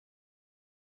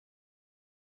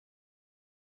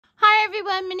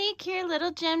everyone, Monique here,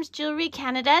 Little Gems Jewelry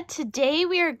Canada. Today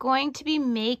we are going to be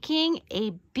making a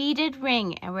beaded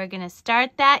ring, and we're going to start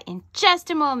that in just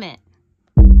a moment.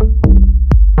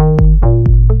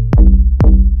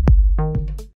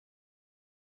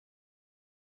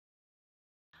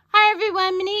 Hi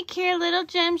everyone, Monique here, Little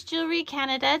Gems Jewelry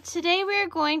Canada. Today we are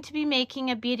going to be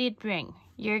making a beaded ring.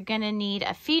 You're going to need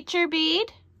a feature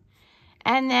bead,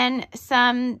 and then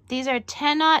these are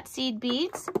 10-aught seed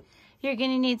beads. You're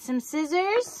going to need some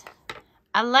scissors,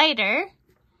 a lighter,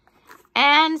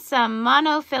 and some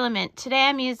monofilament. Today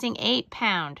I'm using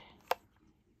 8-pound.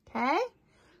 Okay,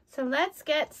 so let's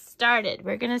get started.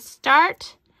 We're going to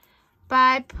start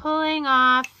by pulling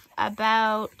off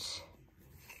about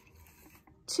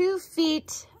 2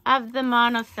 feet of the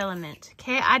monofilament.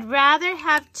 Okay, I'd rather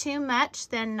have too much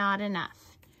than not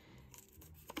enough.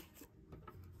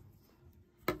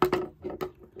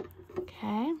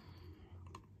 Okay.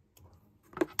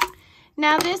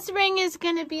 Now this ring is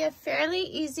going to be a fairly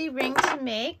easy ring to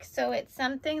make, so it's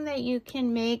something that you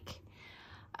can make,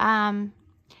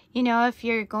 you know, if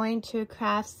you're going to a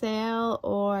craft sale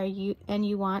or you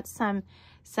want some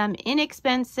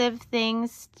inexpensive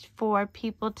things for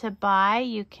people to buy,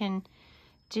 you can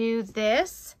do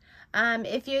this.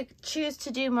 If you choose to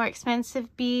do more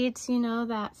expensive beads, you know,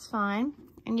 that's fine,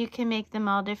 and you can make them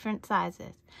all different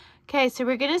sizes. Okay, so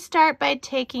we're going to start by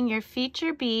taking your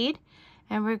feature bead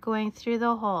and we're going through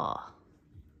the hole.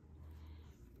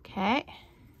 Okay.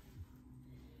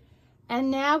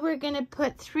 And now we're going to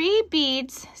put 3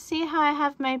 beads. See how I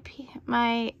have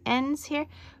my ends here?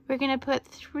 We're going to put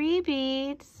 3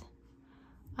 beads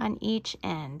on each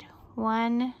end.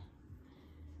 1.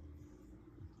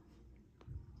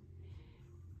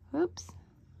 Oops.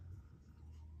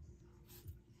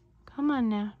 Come on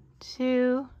now.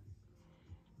 2.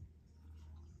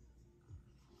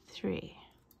 3.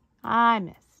 I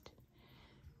missed.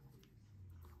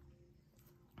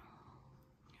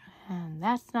 And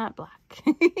that's not black.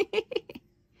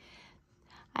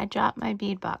 I dropped my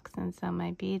bead box, and so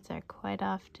my beads are quite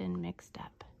often mixed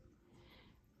up.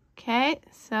 Okay,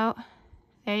 so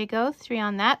there you go. 3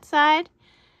 on that side.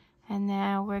 And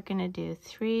now we're going to do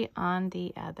 3 on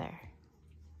the other.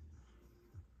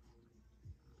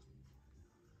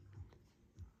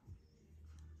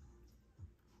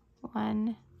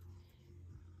 One.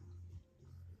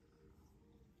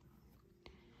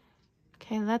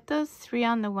 Okay, let those 3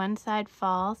 on the one side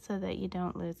fall so that you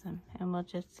don't lose them, and we'll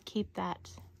just keep that.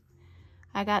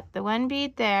 I got the 1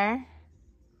 bead there.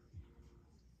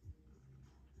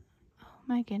 Oh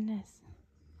my goodness.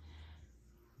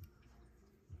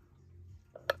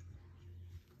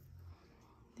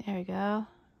 There we go.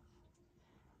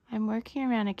 I'm working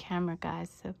around a camera, guys,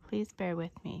 so please bear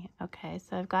with me. Okay,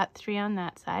 so I've got 3 on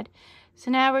that side. So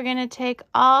now we're going to take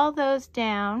all those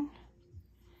down,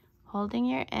 holding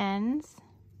your ends.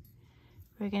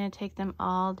 We're going to take them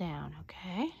all down,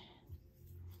 okay?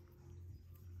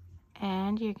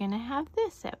 And you're going to have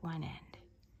this at one end.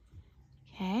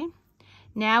 Okay?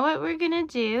 Now what we're going to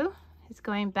do is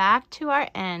going back to our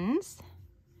ends.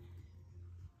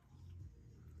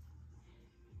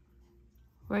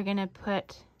 We're going to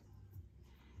put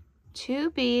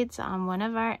 2 beads on one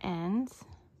of our ends.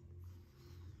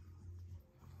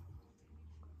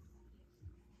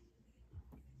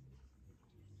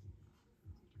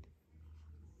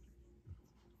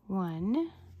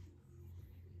 One,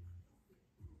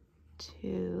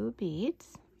 2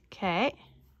 beads. Okay.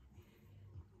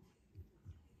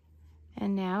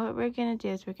 And now what we're going to do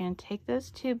is we're going to take those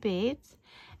 2 beads,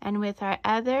 and with our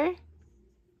other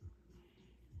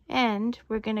end,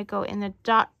 we're going to go in the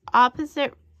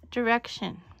opposite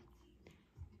direction.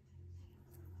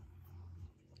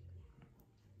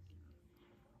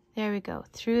 There we go,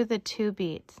 through the 2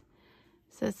 beads.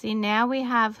 So see, now we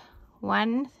have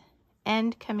one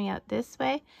end coming out this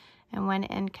way and one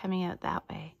end coming out that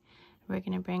way. We're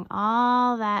going to bring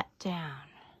all that down.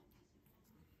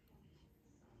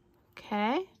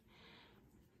 Okay,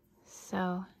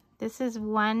 so this is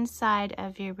one side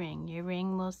of your ring. Your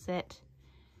ring will sit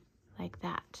like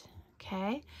that.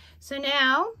 Okay, so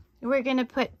now we're going to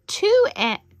put 2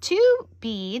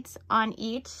 beads on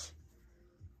each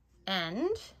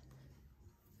end.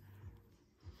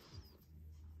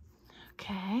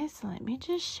 Okay, so let me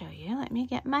just show you. Let me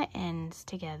get my ends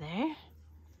together,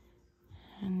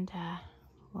 and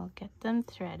we'll get them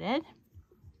threaded.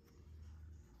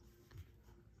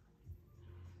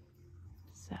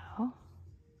 So,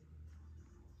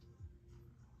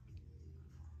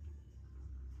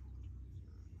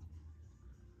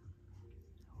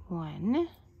 one,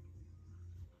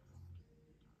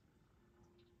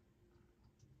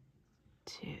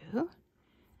 2,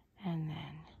 and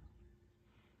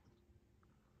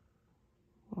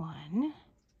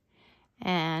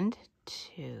and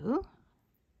 2.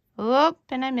 Oop,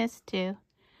 and I missed 2.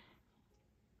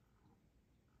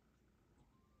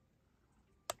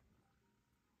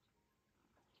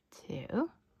 2.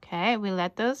 Okay, we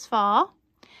let those fall.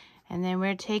 And then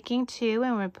we're taking 2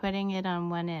 and we're putting it on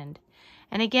one end.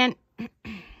 And again,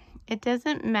 it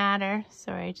doesn't matter.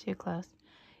 Sorry, too close.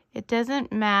 It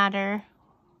doesn't matter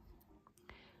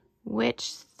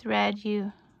which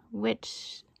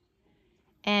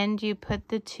end you put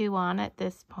the 2 on at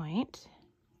this point.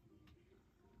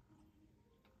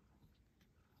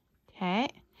 Okay,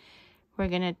 we're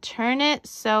going to turn it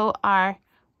so our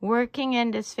working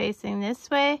end is facing this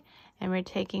way, and we're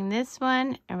taking this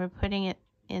one and we're putting it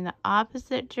in the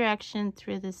opposite direction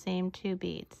through the same 2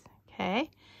 beads. Okay,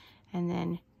 and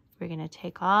then we're going to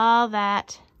take all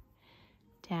that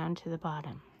down to the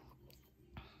bottom.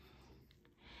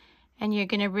 And you're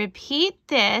going to repeat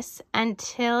this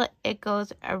until it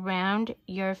goes around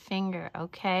your finger,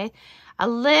 okay? A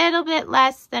little bit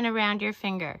less than around your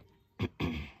finger.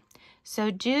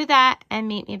 So do that and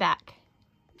meet me back.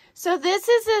 So this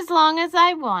is as long as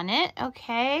I want it,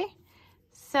 okay?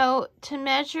 So to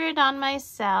measure it on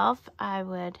myself, I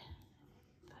would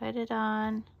put it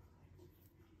on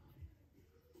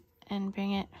and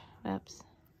bring it, whoops,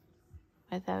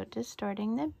 without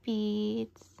distorting the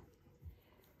beads.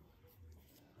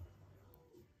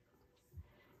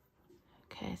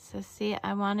 Okay, so see,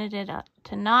 I wanted it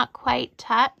to not quite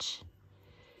touch.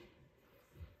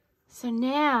 So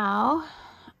now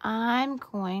I'm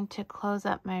going to close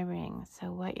up my ring.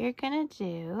 So what you're going to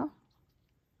do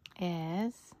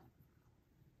is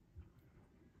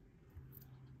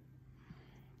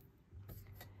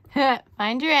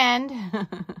find your end.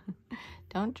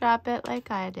 Don't drop it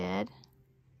like I did.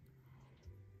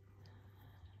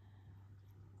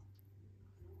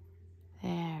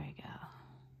 There we go.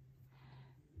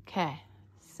 Okay,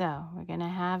 so we're going to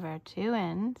have our 2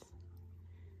 ends.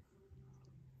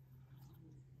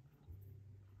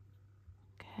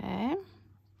 Okay,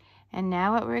 and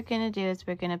now what we're going to do is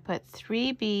we're going to put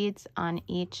 3 beads on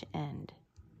each end.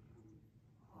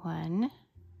 1, 2.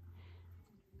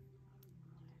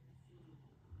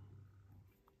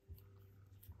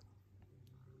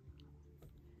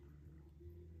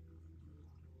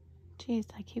 Geez,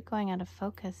 I keep going out of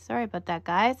focus. Sorry about that,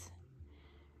 guys.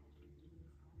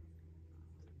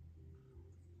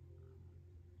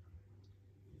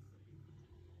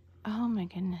 Oh my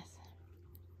goodness.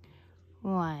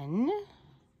 1,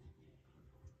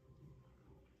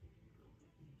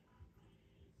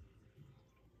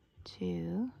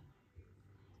 2,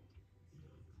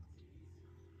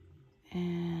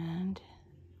 and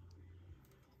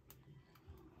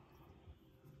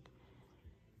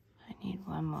I need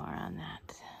 1 more on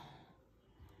that.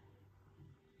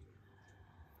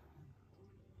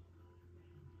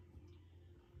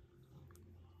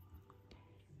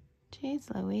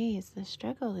 Jeez Louise, the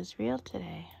struggle is real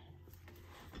today.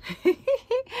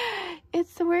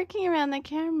 It's the working around the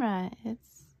camera.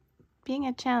 It's being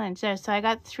a challenge. There, so I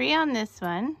got 3 on this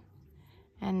one.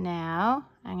 And now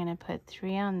I'm going to put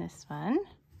 3 on this one.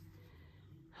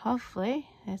 Hopefully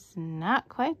it's not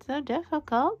quite so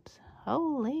difficult.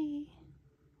 Holy.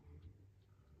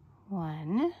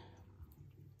 1,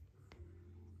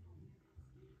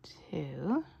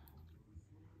 2,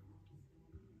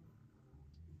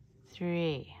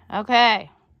 3. Okay.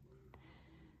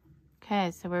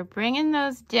 Okay, so we're bringing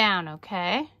those down,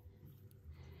 okay?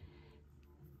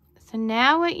 So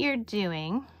now what you're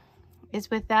doing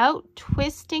is, without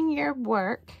twisting your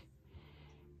work,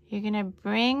 you're going to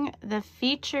bring the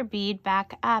feature bead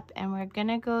back up, and we're going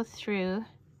to go through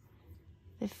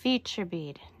the feature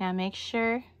bead. Now make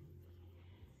sure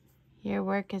your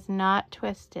work is not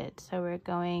twisted. So we're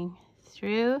going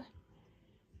through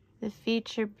the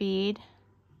feature bead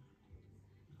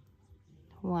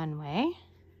one way,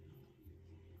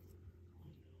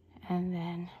 and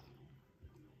then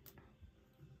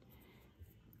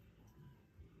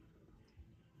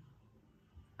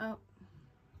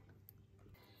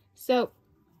so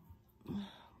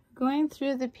going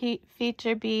through the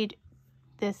feature bead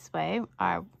this way,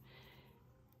 our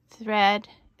thread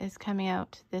is coming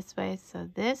out this way, so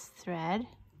this thread,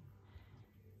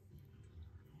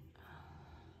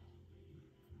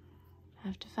 I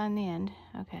have to find the end.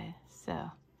 Okay,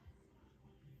 so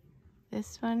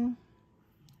this one,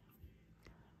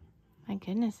 my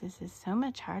goodness, this is so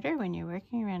much harder when you're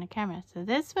working around a camera. So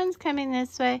this one's coming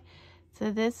this way, so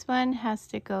this one has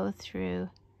to go through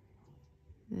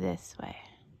this way.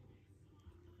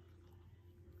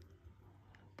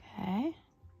 Okay.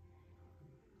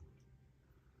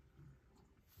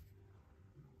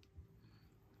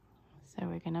 So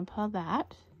we're going to pull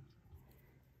that.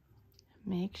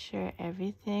 make sure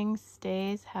everything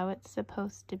stays how it's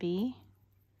supposed to be.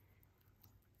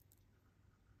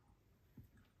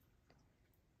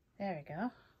 There we go.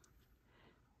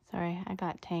 Sorry, I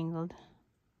got tangled.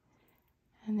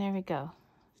 And there we go.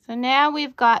 So now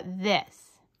we've got this.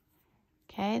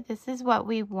 Okay, this is what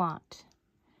we want.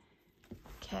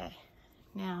 Okay,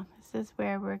 now this is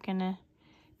where we're gonna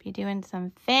be doing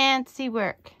some fancy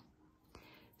work.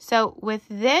 So with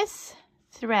this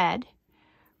thread,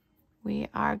 we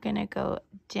are gonna go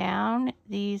down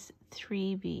these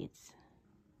 3 beads.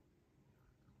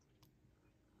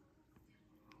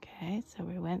 Okay, so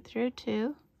we went through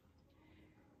 2.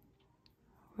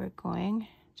 We're going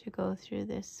to go through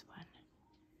this one.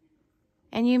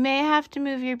 And you may have to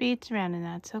move your beads around, and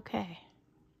that's okay.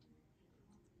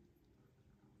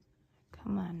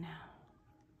 Come on now.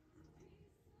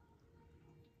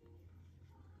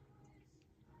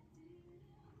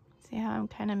 See how I'm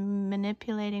kind of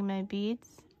manipulating my beads?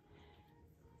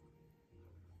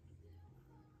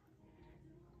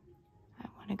 I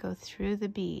want to go through the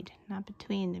bead, not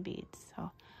between the beads.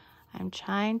 So I'm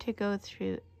trying to go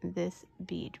through this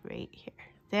bead right here.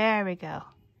 There we go.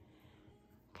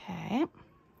 Okay.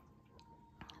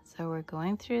 So we're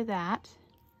going through that.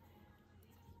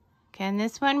 Okay, and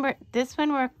this one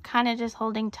we're kind of just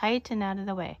holding tight and out of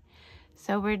the way.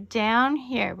 So we're down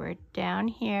here,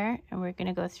 and we're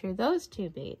gonna go through those 2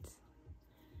 beads.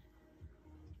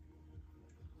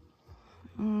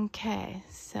 Okay,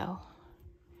 so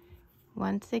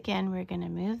once again, we're gonna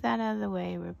move that out of the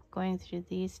way. We're going through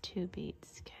these 2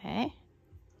 beads, okay?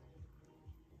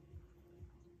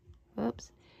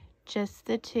 Oops, just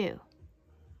the 2.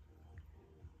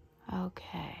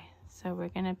 Okay, so we're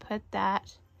gonna put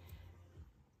that.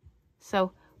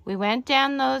 So we went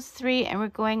down those 3 and we're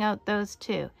going out those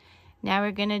 2. Now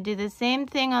we're gonna do the same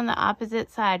thing on the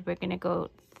opposite side. We're gonna go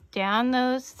down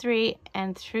those 3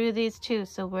 and through these 2.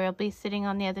 So we'll be sitting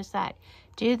on the other side.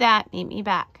 Do that, meet me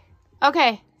back.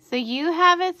 Okay, so you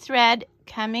have a thread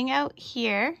coming out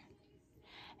here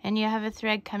and you have a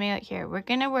thread coming out here. We're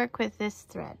gonna work with this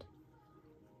thread.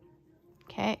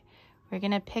 Okay, we're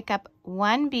gonna pick up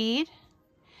 1 bead.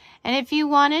 And if you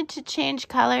wanted to change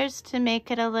colors to make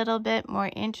it a little bit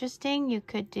more interesting, you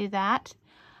could do that.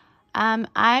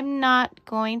 I'm not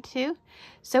going to.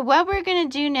 So what we're going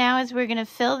to do now is we're going to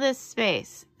fill this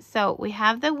space. So we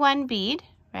have the 1 bead,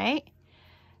 right?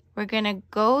 We're going to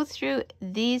go through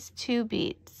these 2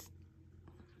 beads.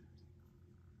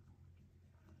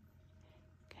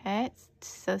 Okay,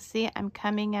 so see, I'm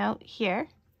coming out here.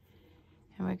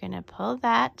 And we're going to pull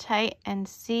that tight and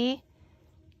see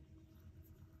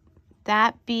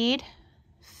that bead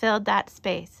filled that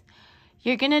space.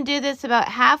 You're going to do this about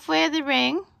halfway of the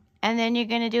ring, and then you're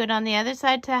going to do it on the other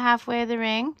side to halfway of the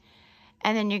ring,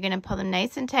 and then you're going to pull them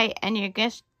nice and tight, and you're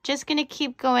just going to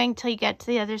keep going till you get to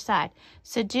the other side.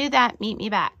 So do that, meet me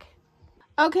back.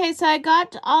 Okay, so I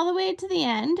got all the way to the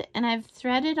end, and I've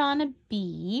threaded on a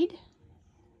bead.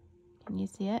 Can you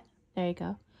see it? There you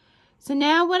go. So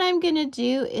now what I'm going to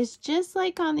do is just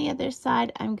like on the other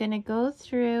side, I'm going to go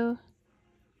through.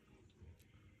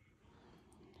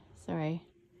 Sorry,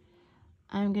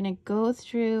 I'm going to go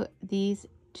through these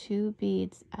 2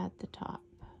 beads at the top.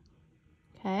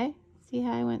 Okay, see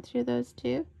how I went through those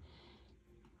 2?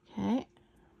 Okay.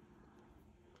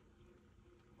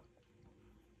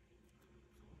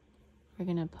 We're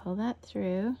going to pull that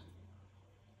through,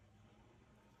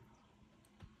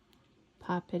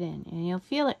 pop it in, and you'll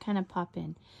feel it kind of pop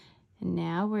in. And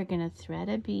now we're going to thread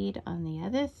a bead on the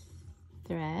other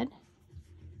thread.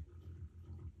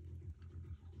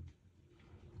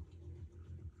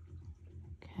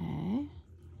 Okay,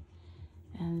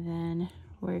 and then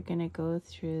we're going to go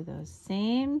through those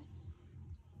same,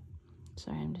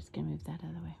 sorry, I'm just going to move that out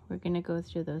of the way. We're going to go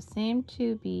through those same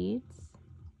 2 beads.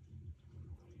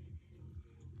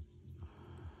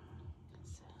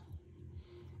 So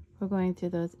we're going through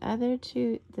those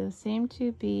same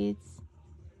 2 beads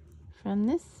from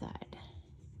this side.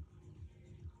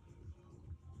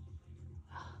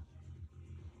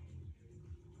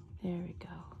 There we go.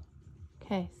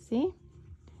 Okay, see?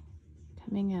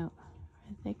 Coming out.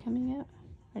 Are they coming out?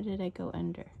 Or did I go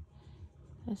under?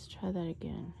 Let's try that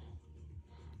again.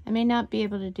 I may not be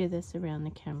able to do this around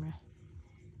the camera.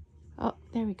 Oh,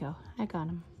 there we go. I got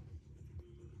them.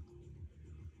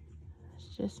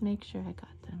 Let's just make sure I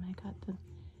got them. I got them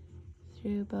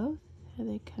through both. Are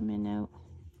they coming out?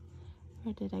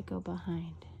 Or did I go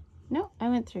behind? No, I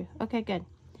went through. Okay, good.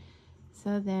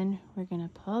 So then we're going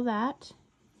to pull that.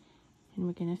 And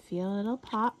we're going to feel a little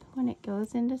pop when it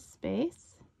goes into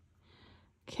space.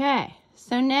 Okay,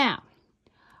 so now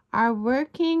Our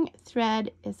working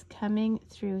thread is coming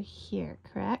through here,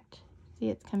 correct? See,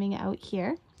 it's coming out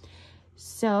here.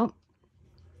 So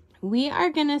we are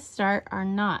gonna start our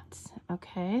knots,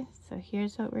 okay? So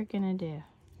here's what we're gonna do.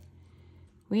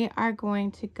 We are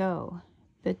going to go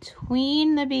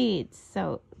between the beads.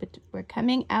 So we're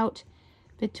coming out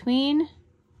between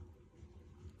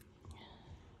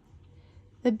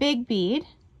the big bead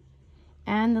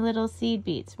and the little seed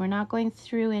beads. We're not going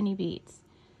through any beads.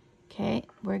 Okay,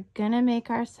 we're gonna make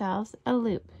ourselves a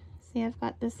loop. See, I've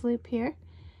got this loop here.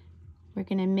 We're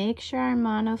gonna make sure our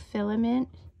monofilament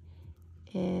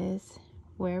is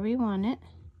where we want it.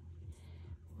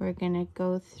 We're gonna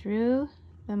go through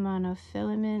the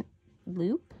monofilament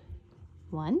loop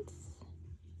once,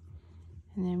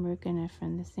 and then we're gonna,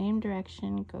 from the same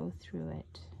direction, go through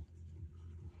it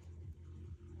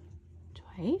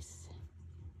twice.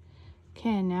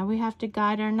 Okay, now we have to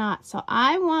guide our knot. So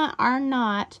I want our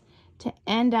knot to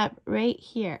end up right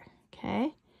here,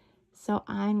 okay? So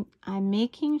I'm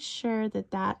making sure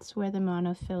that that's where the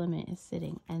monofilament is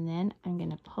sitting, and then I'm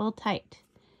gonna pull tight.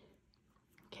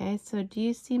 Okay, so do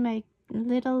you see my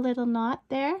little knot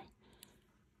there?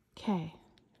 Okay,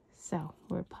 so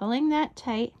we're pulling that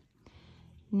tight.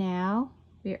 Now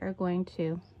we are going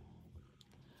to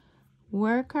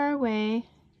work our way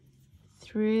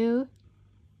through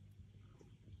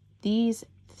these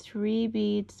 3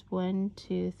 beads, 1,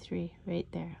 2, 3, right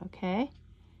there, okay?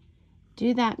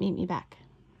 Do that, meet me back.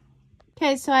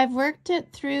 Okay, so I've worked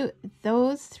it through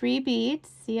those 3 beads.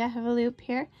 See, I have a loop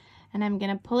here, and I'm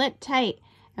gonna pull it tight.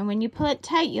 And when you pull it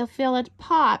tight, you'll feel it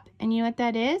pop, and you know what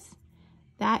that is?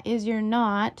 That is your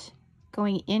knot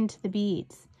going into the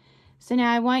beads. So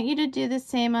now I want you to do the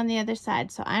same on the other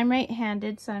side. So I'm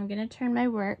right-handed, so I'm gonna turn my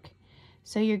work.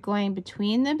 So you're going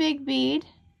between the big bead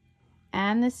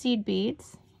and the seed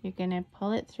beads. You're gonna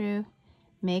pull it through,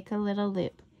 make a little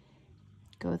loop.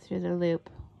 Go through the loop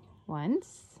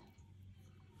once,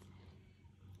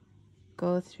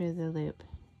 go through the loop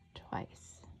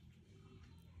twice.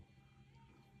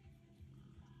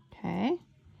 Okay,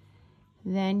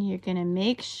 then you're gonna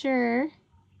make sure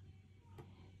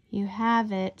you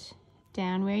have it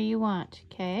down where you want,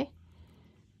 okay?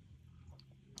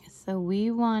 So we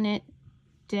want it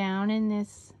down in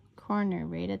this corner,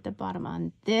 right at the bottom,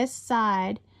 on this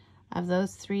side of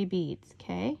those 3 beads,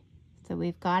 okay? So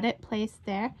we've got it placed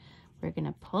there. We're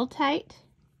gonna pull tight,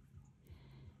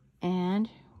 and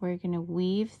we're gonna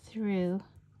weave through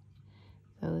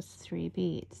those 3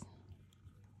 beads,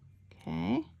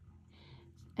 okay?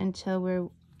 Until we're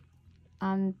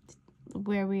on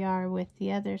where we are with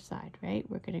the other side, right?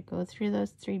 We're gonna go through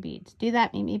those 3 beads. Do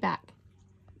that, meet me back.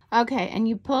 Okay, and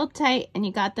you pulled tight and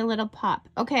you got the little pop.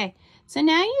 Okay, so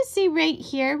now you see right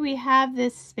here we have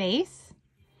this space.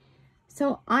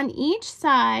 So on each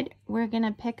side, we're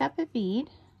gonna pick up a bead.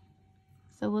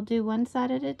 So we'll do one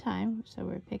side at a time. So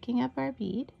we're picking up our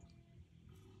bead.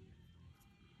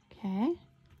 Okay,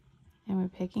 and we're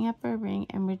picking up our ring,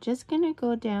 and we're just gonna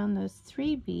go down those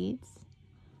 3 beads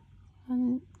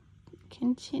and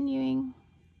continuing.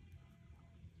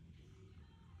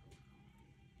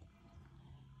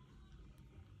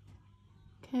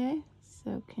 Okay,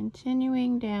 so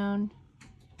continuing down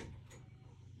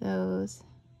those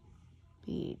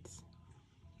beads.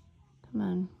 Come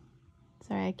on.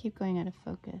 Sorry, I keep going out of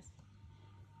focus.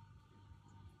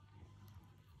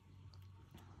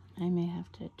 I may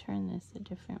have to turn this a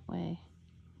different way.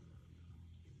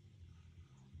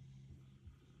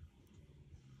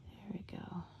 There we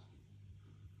go.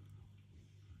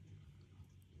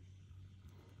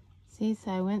 See,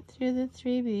 so I went through the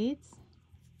 3 beads.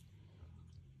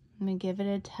 I'm going to give it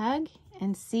a tug,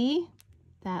 and see,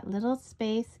 that little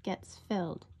space gets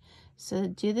filled. So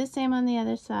do the same on the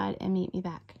other side and meet me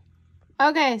back.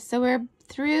 Okay, so we're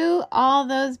through all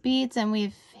those beads and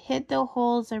we've hit the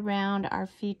holes around our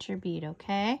feature bead,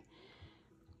 okay?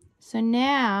 So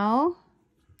now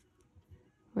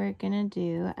we're gonna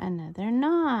do another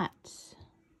knot.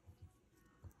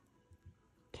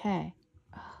 Okay,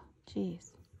 oh,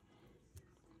 geez.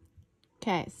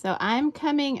 Okay, so I'm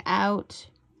coming out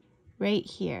right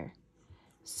here.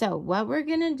 So what we're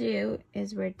gonna do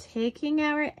is we're taking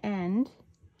our end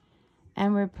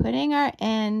and we're putting our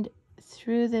end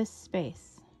through this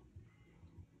space,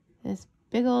 this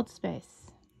big old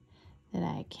space that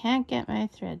I can't get my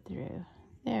thread through.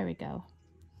 There we go.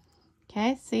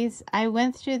 Okay, see, I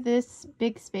went through this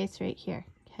big space right here.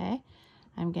 Okay,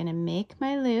 I'm gonna make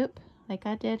my loop like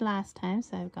I did last time.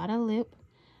 So I've got a loop.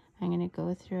 I'm gonna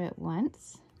go through it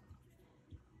once.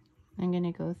 I'm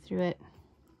gonna go through it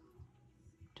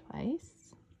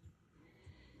twice.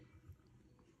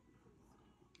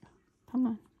 Come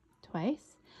on,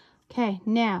 twice. Okay,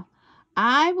 now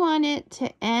I want it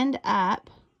to end up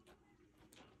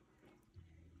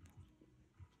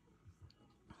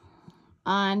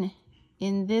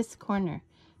in this corner.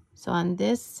 So on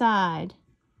this side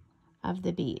of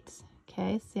the beads.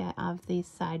 Okay, see, I have these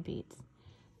side beads.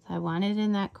 So I want it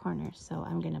in that corner. So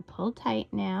I'm going to pull tight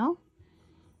now.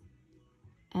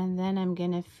 And then I'm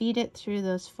going to feed it through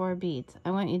those 4 beads.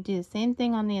 I want you to do the same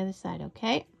thing on the other side,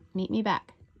 okay? Meet me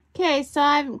back. Okay, so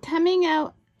I'm coming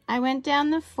out. I went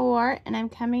down the 4 and I'm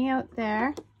coming out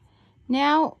there.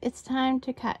 Now it's time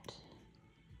to cut.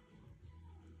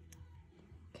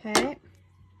 Okay.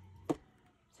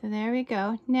 So there we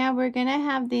go. Now we're going to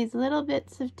have these little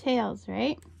bits of tails,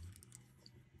 right?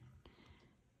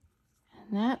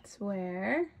 And that's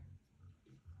where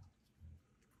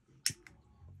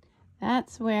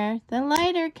the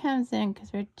lighter comes in,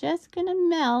 because we're just going to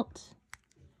melt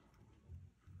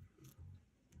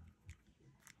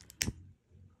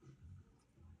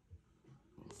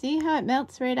see how it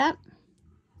melts right up?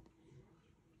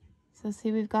 So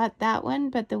see, we've got that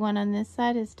one, but the one on this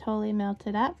side is totally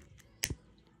melted up.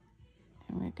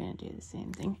 And we're going to do the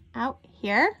same thing out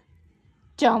here.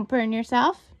 Don't burn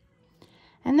yourself.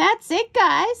 And that's it,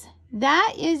 guys.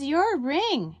 That is your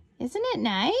ring. Isn't it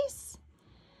nice?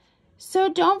 So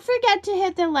don't forget to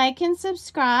hit the like and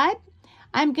subscribe.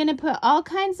 I'm going to put all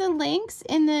kinds of links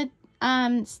in the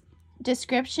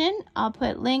description. I'll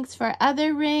put links for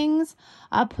other rings.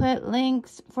 I'll put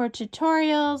links for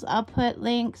tutorials. I'll put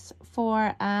links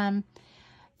for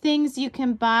things you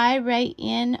can buy right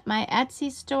in my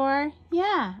Etsy store.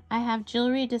 Yeah, I have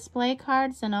jewelry display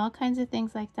cards and all kinds of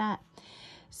things like that.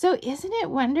 So isn't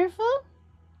it wonderful?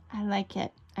 I like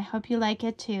it. I hope you like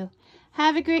it too.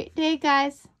 Have a great day,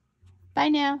 guys. Bye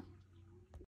now.